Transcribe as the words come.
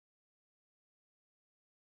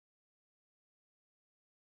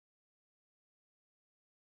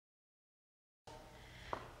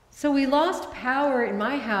So we lost power in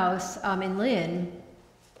my house in Lynn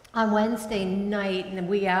on Wednesday night in the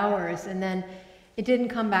wee hours, and then it didn't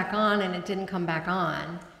come back on, and it didn't come back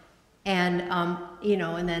on. And, you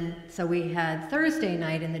know, and then, so we had Thursday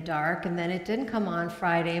night in the dark, and then it didn't come on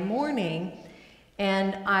Friday morning.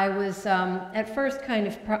 And I was, at first kind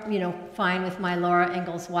of, you know, fine with my Laura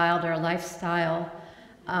Ingalls Wilder lifestyle,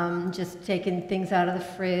 just taking things out of the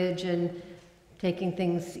fridge and taking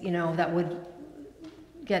things, you know, that would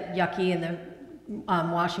get yucky in the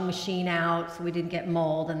washing machine out so we didn't get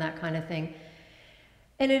mold and that kind of thing.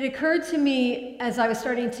 And it occurred to me as I was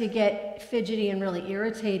starting to get fidgety and really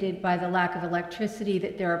irritated by the lack of electricity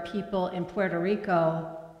that there are people in Puerto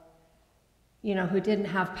Rico, you know, who didn't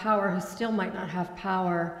have power, who still might not have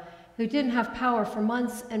power, who didn't have power for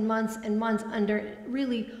months and months and months under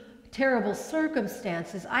really terrible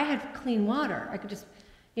circumstances. I had clean water. I could just,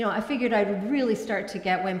 you know, I figured I'd really start to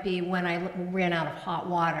get wimpy when I ran out of hot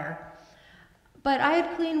water. But I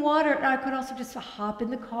had clean water, and I could also just hop in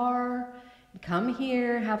the car, come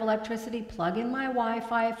here, have electricity, plug in my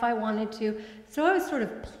Wi-Fi if I wanted to. So I was sort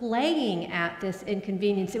of playing at this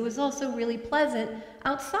inconvenience. It was also really pleasant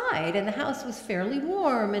outside, and the house was fairly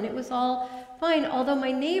warm, and it was all fine. Although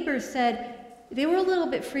my neighbors said, they were a little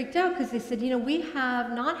bit freaked out because they said, you know, we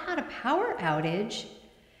have not had a power outage.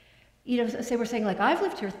 You know, so they were saying, like, I've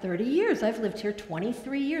lived here 30 years. I've lived here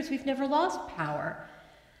 23 years. We've never lost power.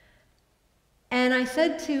 And I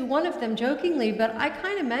said to one of them jokingly, but I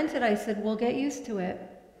kind of meant it, I said, we'll get used to it.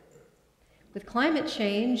 With climate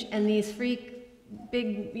change and these freak,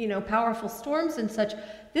 big, you know, powerful storms and such,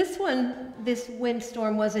 this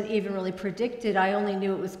windstorm wasn't even really predicted. I only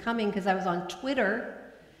knew it was coming because I was on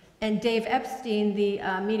Twitter, and Dave Epstein, the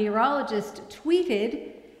meteorologist,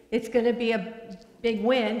 tweeted, it's going to be a big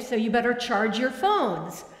wind, so you better charge your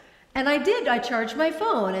phones. And I did, I charged my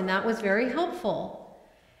phone, and that was very helpful.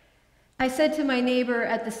 I said to my neighbor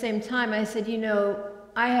at the same time, I said, you know,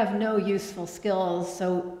 I have no useful skills,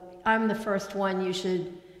 so I'm the first one you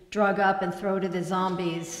should drug up and throw to the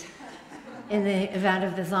zombies in the event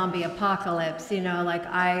of the zombie apocalypse. You know, like,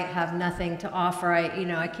 I have nothing to offer.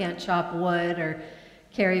 I can't chop wood or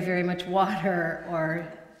carry very much water or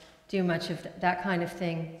do much of that kind of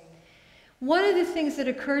thing. One of the things that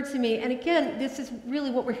occurred to me, and again, this is really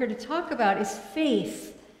what we're here to talk about, is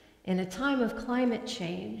faith in a time of climate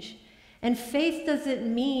change. And faith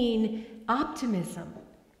doesn't mean optimism.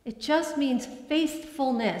 It just means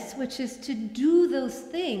faithfulness, which is to do those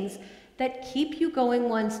things that keep you going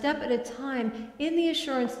one step at a time in the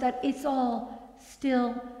assurance that it's all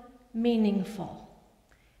still meaningful.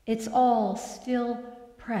 It's all still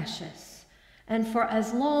precious. And for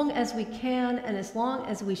as long as we can and as long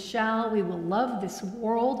as we shall, we will love this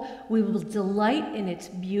world. We will delight in its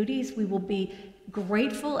beauties. We will be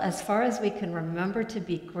grateful as far as we can remember to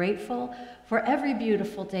be grateful for every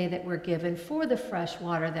beautiful day that we're given, for the fresh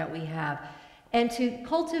water that we have, and to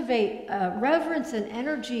cultivate reverence and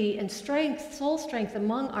energy and strength, soul strength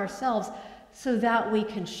among ourselves so that we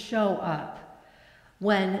can show up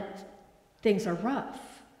when things are rough,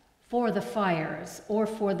 for the fires or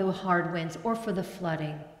for the hard winds or for the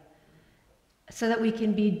flooding, so that we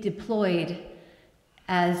can be deployed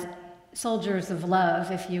as soldiers of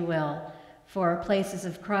love, if you will, for places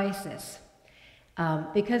of crisis,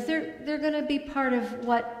 because they're going to be part of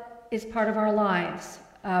what is part of our lives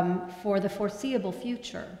for the foreseeable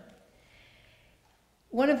future.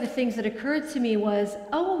 One of the things that occurred to me was,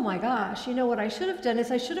 oh my gosh, you know what I should have done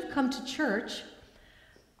is I should have come to church,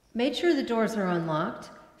 made sure the doors are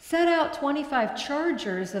unlocked, set out 25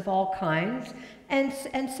 chargers of all kinds, and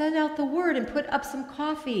send out the word and put up some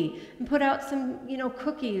coffee and put out some, you know,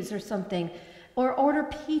 cookies or something, or order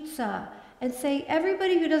pizza, and say,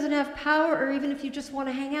 everybody who doesn't have power, or even if you just want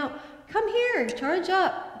to hang out, come here, charge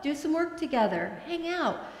up, do some work together, hang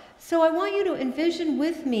out. So I want you to envision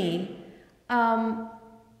with me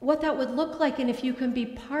what that would look like, and if you can be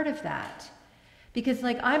part of that. Because,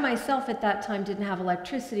 like, I myself at that time didn't have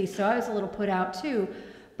electricity, so I was a little put out too.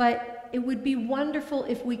 But it would be wonderful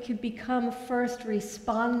if we could become first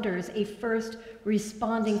responders, a first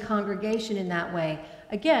responding congregation in that way.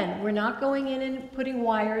 Again, we're not going in and putting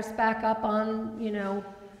wires back up on, you know,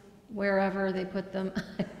 wherever they put them.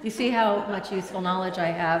 You see how much useful knowledge I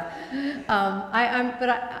have.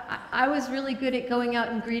 I was really good at going out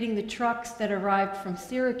and greeting the trucks that arrived from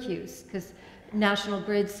Syracuse, because National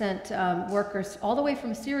Grid sent workers all the way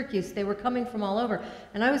from Syracuse. They were coming from all over.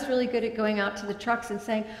 And I was really good at going out to the trucks and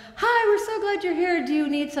saying, hi, we're so glad you're here. Do you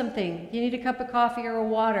need something? Do you need a cup of coffee or a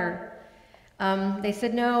water? They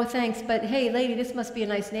said, no, thanks, but hey, lady, this must be a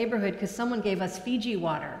nice neighborhood because someone gave us Fiji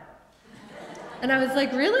water. And I was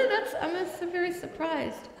like, really? I'm very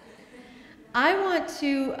surprised. I want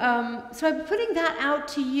to, so I'm putting that out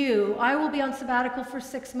to you. I will be on sabbatical for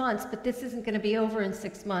 6 months, but this isn't going to be over in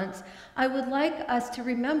 6 months. I would like us to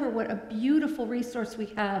remember what a beautiful resource we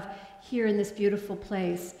have here in this beautiful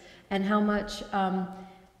place, and how much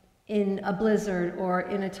in a blizzard or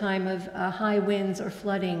in a time of high winds or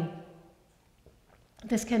flooding,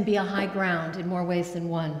 this can be a high ground in more ways than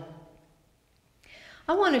one.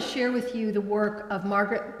 I want to share with you the work of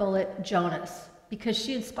Margaret Bullitt Jonas, because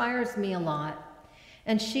she inspires me a lot.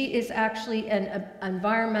 And she is actually an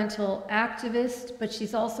environmental activist, but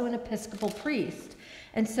she's also an Episcopal priest.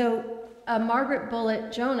 And so Margaret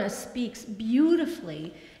Bullitt Jonas speaks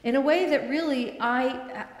beautifully in a way that really I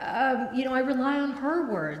rely on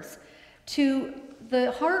her words to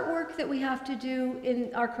the heart work that we have to do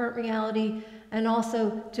in our current reality, and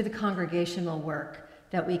also to the congregational work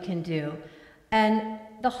that we can do. And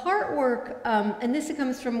the heart work, and this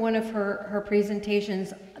comes from one of her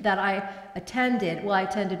presentations that I attended. Well, I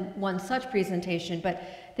attended one such presentation, but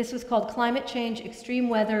this was called Climate Change, Extreme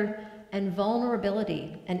Weather, and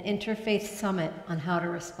Vulnerability, an Interfaith Summit on How to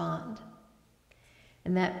Respond.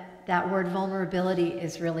 And that word vulnerability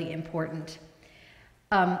is really important.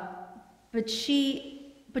 But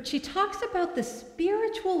she talks about the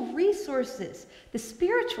spiritual resources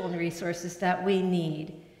that we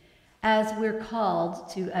need as we're called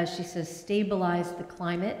to, as she says, stabilize the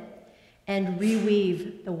climate and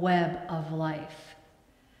reweave the web of life,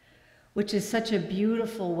 which is such a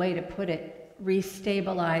beautiful way to put it,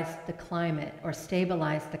 restabilize the climate or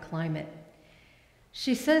stabilize the climate.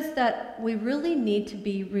 She says that we really need to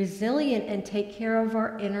be resilient and take care of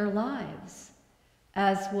our inner lives,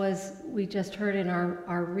 as we just heard in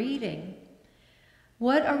our reading.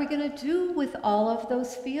 What are we going to do with all of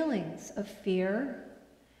those feelings of fear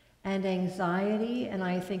and anxiety? And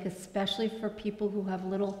I think especially for people who have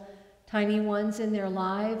little tiny ones in their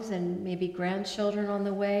lives and maybe grandchildren on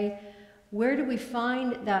the way, where do we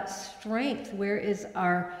find that strength? Where is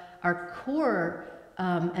our core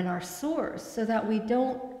and our source, so that we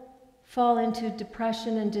don't fall into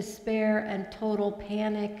depression and despair and total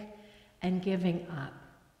panic and giving up,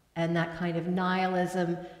 and that kind of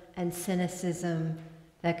nihilism and cynicism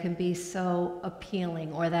that can be so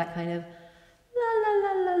appealing, or that kind of la la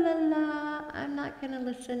la la la la, I'm not going to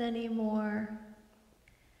listen anymore.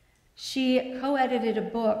 She co-edited a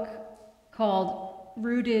book called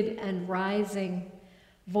Rooted and Rising,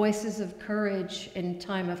 Voices of Courage in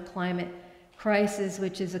Time of Climate Crisis,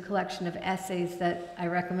 which is a collection of essays that I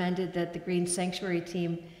recommended that the Green Sanctuary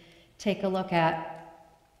team take a look at.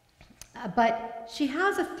 But she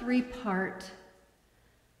has a 3-part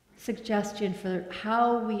suggestion for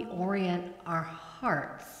how we orient our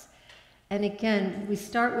hearts. And again, we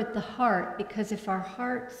start with the heart, because if our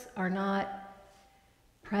hearts are not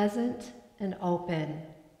present and open,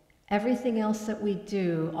 everything else that we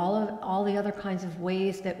do, all the other kinds of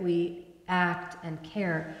ways that we act and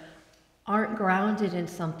care, aren't grounded in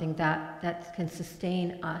something that can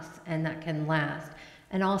sustain us and that can last.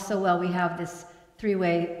 And also, well, we have this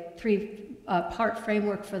three-part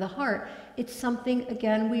framework for the heart. It's something,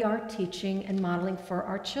 again, we are teaching and modeling for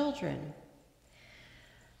our children.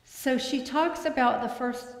 So she talks about the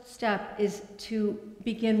first step is to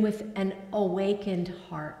begin with an awakened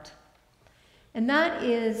heart. And that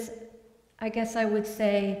is, I guess I would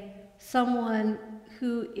say, someone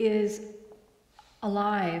who is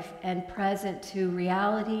alive and present to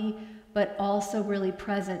reality, but also really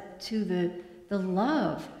present to the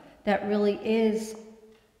love that really is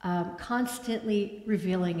constantly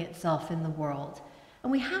revealing itself in the world.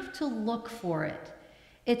 And we have to look for it.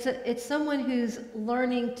 It's someone who's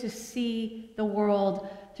learning to see the world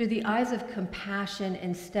through the eyes of compassion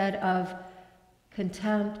instead of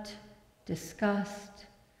contempt, disgust,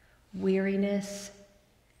 weariness.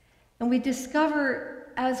 And we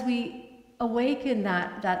discover as we awaken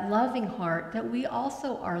that loving heart that we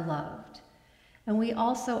also are loved. And we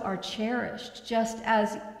also are cherished, just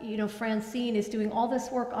as, Francine is doing all this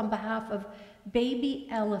work on behalf of baby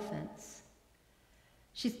elephants.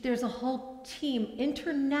 There's a whole team,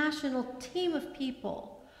 international team of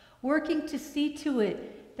people working to see to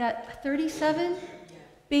it that 37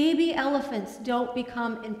 baby elephants don't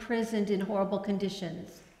become imprisoned in horrible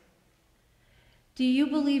conditions. Do you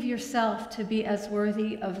believe yourself to be as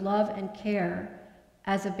worthy of love and care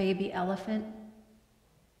as a baby elephant?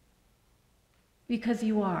 Because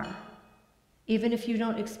you are. Even if you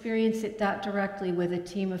don't experience it that directly with a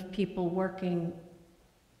team of people working,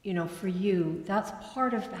 for you, that's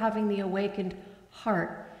part of having the awakened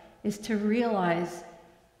heart, is to realize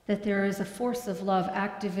that there is a force of love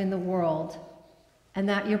active in the world and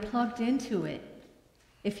that you're plugged into it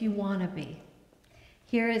if you want to be.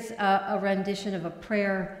 Here is a rendition of a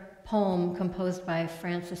prayer poem composed by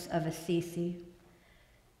Francis of Assisi.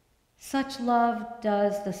 Such love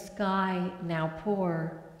does the sky now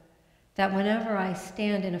pour, that whenever I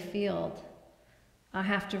stand in a field, I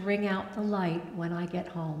have to ring out the light when I get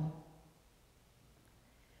home.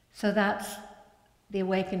 So that's the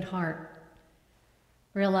awakened heart,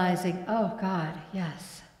 realizing, oh God,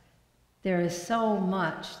 yes, there is so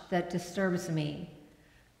much that disturbs me,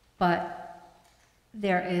 but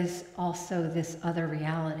there is also this other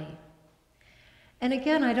reality. And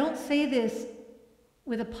again, I don't say this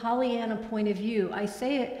with a Pollyanna point of view. I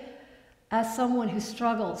say it as someone who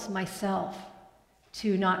struggles myself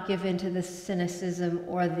to not give in to the cynicism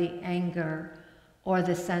or the anger or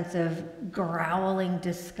the sense of growling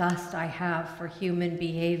disgust I have for human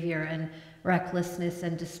behavior and recklessness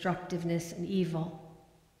and destructiveness and evil.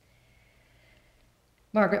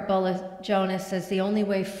 Margaret Bullis-Jonas says the only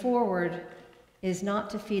way forward is not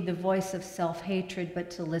to feed the voice of self-hatred, but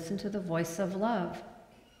to listen to the voice of love.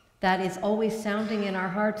 That is always sounding in our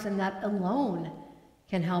hearts, and that alone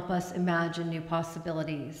can help us imagine new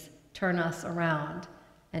possibilities, turn us around,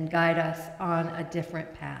 and guide us on a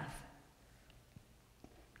different path.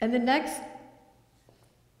 And the next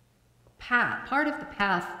path, part of the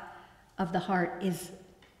path of the heart, is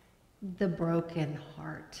the broken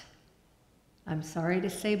heart. I'm sorry to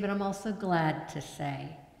say, but I'm also glad to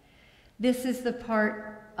say. This is the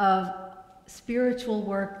part of spiritual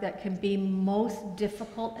work that can be most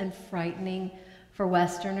difficult and frightening for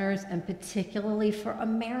Westerners, and particularly for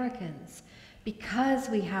Americans, because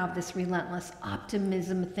we have this relentless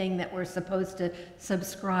optimism thing that we're supposed to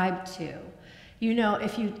subscribe to. You know,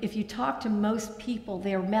 if you talk to most people,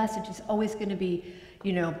 their message is always going to be,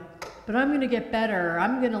 you know, but I'm going to get better, or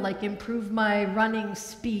I'm going to like improve my running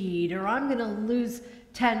speed, or I'm going to lose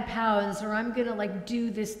 10 pounds, or I'm going to like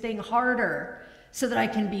do this thing harder so that I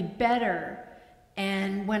can be better.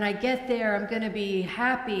 And when I get there, I'm going to be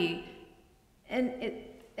happy. And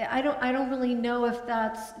I don't really know if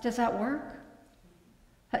does that work?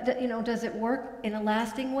 You know, does it work in a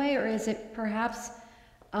lasting way, or is it perhaps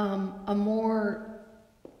a more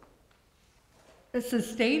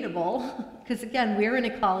sustainable, because again, we're in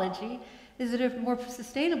ecology, is it a more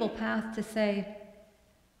sustainable path to say,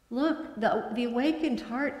 look, the awakened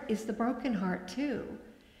heart is the broken heart too.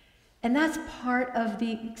 And that's part of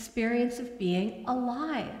the experience of being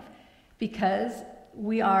alive, because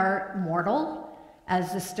we are mortal.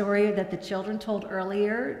 As the story that the children told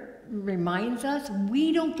earlier reminds us,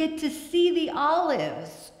 we don't get to see the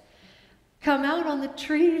olives come out on the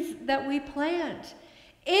trees that we plant.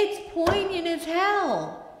 It's poignant as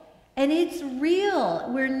hell, and it's real.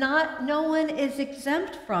 No one is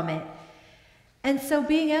exempt from it. And so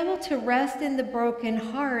being able to rest in the broken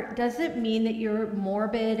heart doesn't mean that you're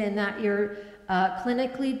morbid and that you're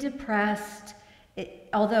clinically depressed,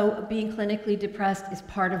 although being clinically depressed is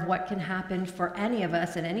part of what can happen for any of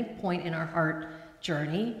us at any point in our heart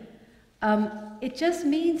journey. It just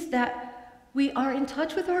means that we are in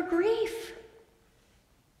touch with our grief.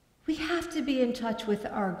 We have to be in touch with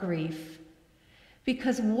our grief,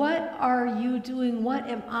 because what are you doing? What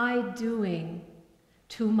am I doing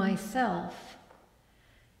to myself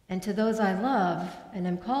and to those I love and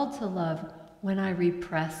am called to love when I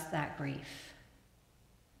repress that grief?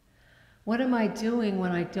 What am I doing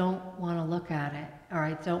when I don't want to look at it, or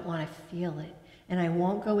I don't want to feel it, and I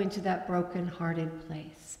won't go into that broken-hearted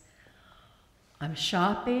place? I'm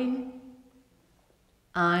shopping,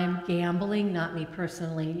 I'm gambling, not me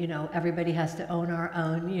personally, you know, everybody has to own our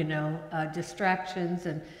own, you know, distractions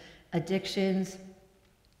and addictions.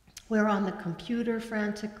 We're on the computer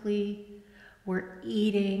frantically, we're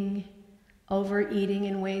eating, overeating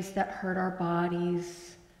in ways that hurt our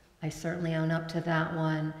bodies. I certainly own up to that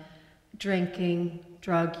one. Drinking,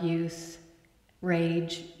 drug use,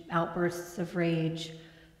 rage, outbursts of rage,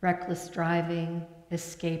 reckless driving,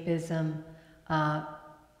 escapism,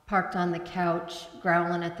 parked on the couch,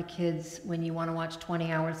 growling at the kids when you want to watch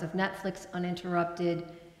 20 hours of Netflix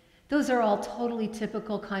uninterrupted. Those are all totally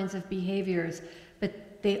typical kinds of behaviors,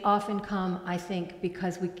 but they often come, I think,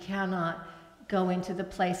 because we cannot go into the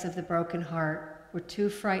place of the broken heart. We're too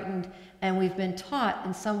frightened, and we've been taught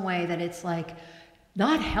in some way that it's like,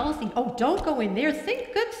 not healthy. Oh, don't go in there.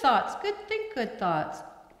 Think good thoughts. Think good thoughts.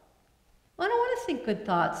 Well, I don't want to think good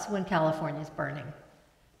thoughts when California's burning.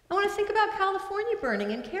 I want to think about California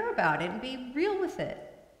burning and care about it and be real with it.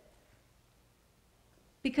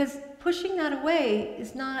 Because pushing that away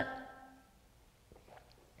is not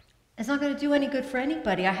going to do any good for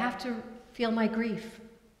anybody. I have to feel my grief.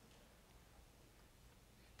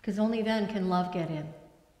 Because only then can love get in.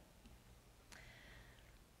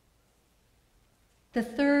 The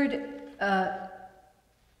third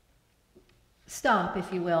stop,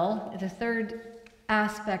 if you will, the third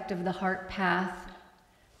aspect of the heart path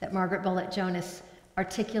that Margaret Bullitt Jonas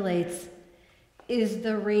articulates is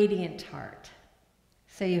the radiant heart.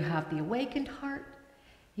 So you have the awakened heart,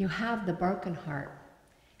 you have the broken heart,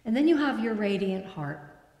 and then you have your radiant heart.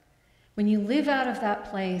 When you live out of that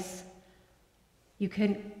place,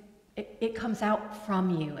 it comes out from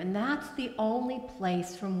you, and that's the only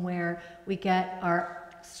place from where we get our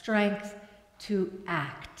strength to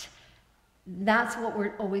act. That's what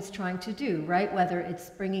we're always trying to do, right? Whether it's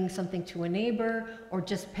bringing something to a neighbor or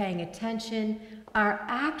just paying attention, our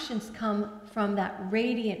actions come from that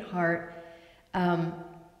radiant heart. I've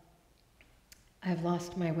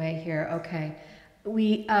lost my way here. Okay.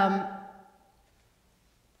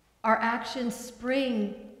 Our actions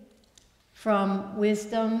spring from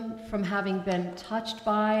wisdom, from having been touched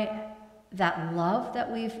by that love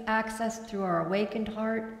that we've accessed through our awakened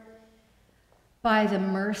heart, by the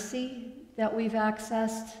mercy that we've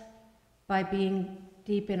accessed by being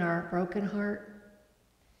deep in our broken heart.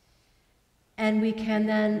 And we can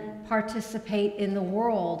then participate in the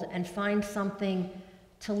world and find something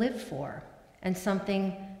to live for, and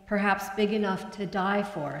something perhaps big enough to die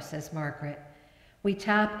for, says Margaret. We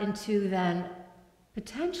tap into then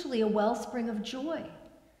potentially a wellspring of joy,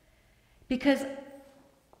 because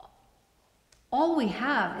all we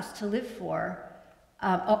have is to live for,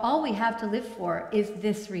 all we have to live for is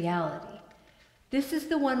this reality. This is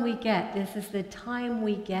the one we get. This is the time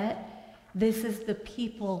we get. This is the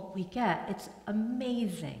people we get. It's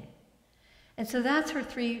amazing. And so that's her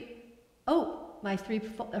threefold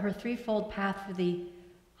path for the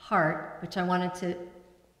heart, which I wanted to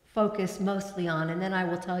focus mostly on. And then I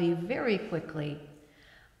will tell you very quickly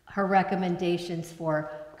her recommendations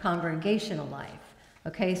for congregational life.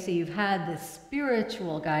 Okay, so you've had the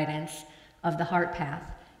spiritual guidance of the heart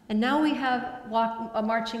path. And now we have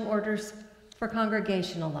marching orders for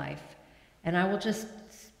congregational life. And I will just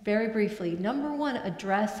very briefly, number one,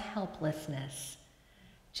 address helplessness.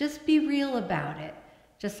 Just be real about it,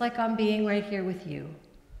 just like I'm being right here with you.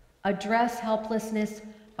 Address helplessness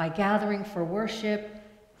by gathering for worship,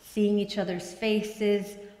 seeing each other's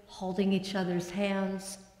faces, holding each other's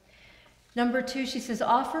hands. Number two, she says,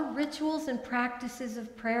 offer rituals and practices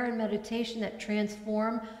of prayer and meditation that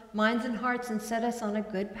transform minds and hearts and set us on a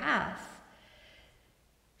good path.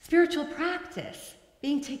 Spiritual practice,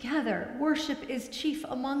 being together, worship is chief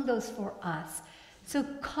among those for us. So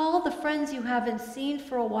call the friends you haven't seen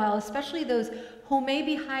for a while, especially those who may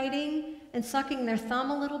be hiding and sucking their thumb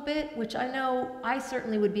a little bit, which I know I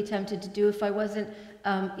certainly would be tempted to do if I wasn't,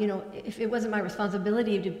 if it wasn't my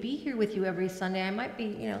responsibility to be here with you every Sunday. I might be,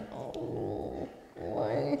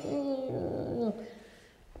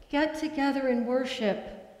 get together and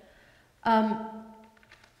worship.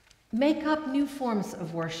 Make up new forms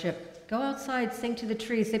of worship. Go outside, sing to the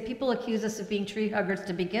trees. People accuse us of being tree huggers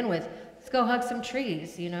to begin with. Let's go hug some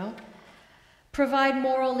trees, Provide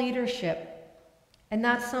moral leadership. And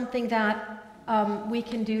that's something that we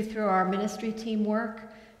can do through our ministry team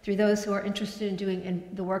work, through those who are interested in doing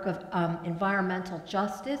the work of environmental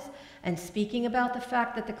justice and speaking about the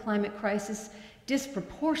fact that the climate crisis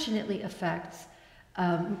disproportionately affects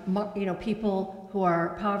people who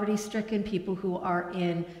are poverty-stricken, people who are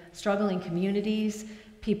in struggling communities,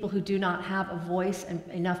 people who do not have a voice and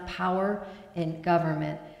enough power in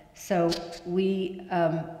government. So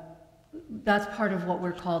that's part of what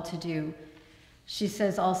we're called to do. She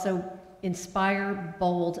says also, inspire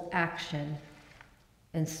bold action.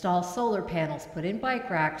 Install solar panels, put in bike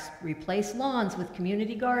racks, replace lawns with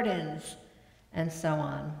community gardens, and so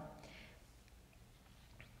on.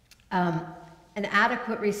 An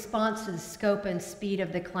adequate response to the scope and speed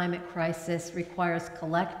of the climate crisis requires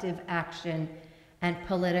collective action and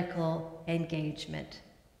political engagement.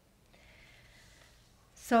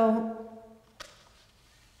 So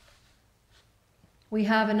we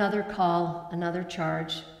have another call, another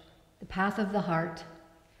charge, the path of the heart,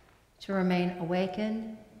 to remain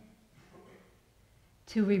awakened,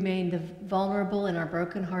 to remain vulnerable in our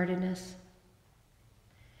brokenheartedness,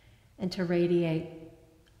 and to radiate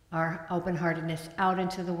our open-heartedness out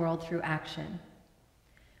into the world through action.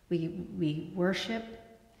 We worship,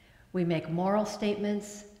 we make moral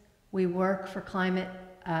statements, we work for climate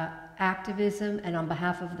activism and on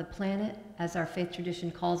behalf of the planet, as our faith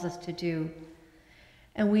tradition calls us to do.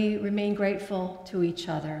 And we remain grateful to each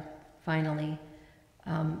other, finally.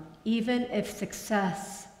 Even if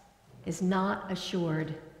success is not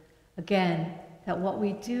assured, again, that what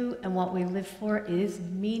we do and what we live for is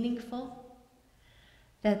meaningful,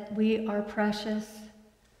 that we are precious,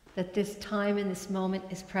 that this time and this moment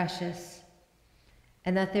is precious,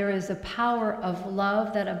 and that there is a power of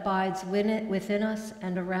love that abides within us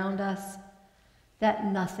and around us that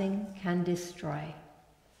nothing can destroy.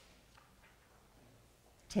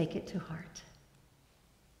 Take it to heart.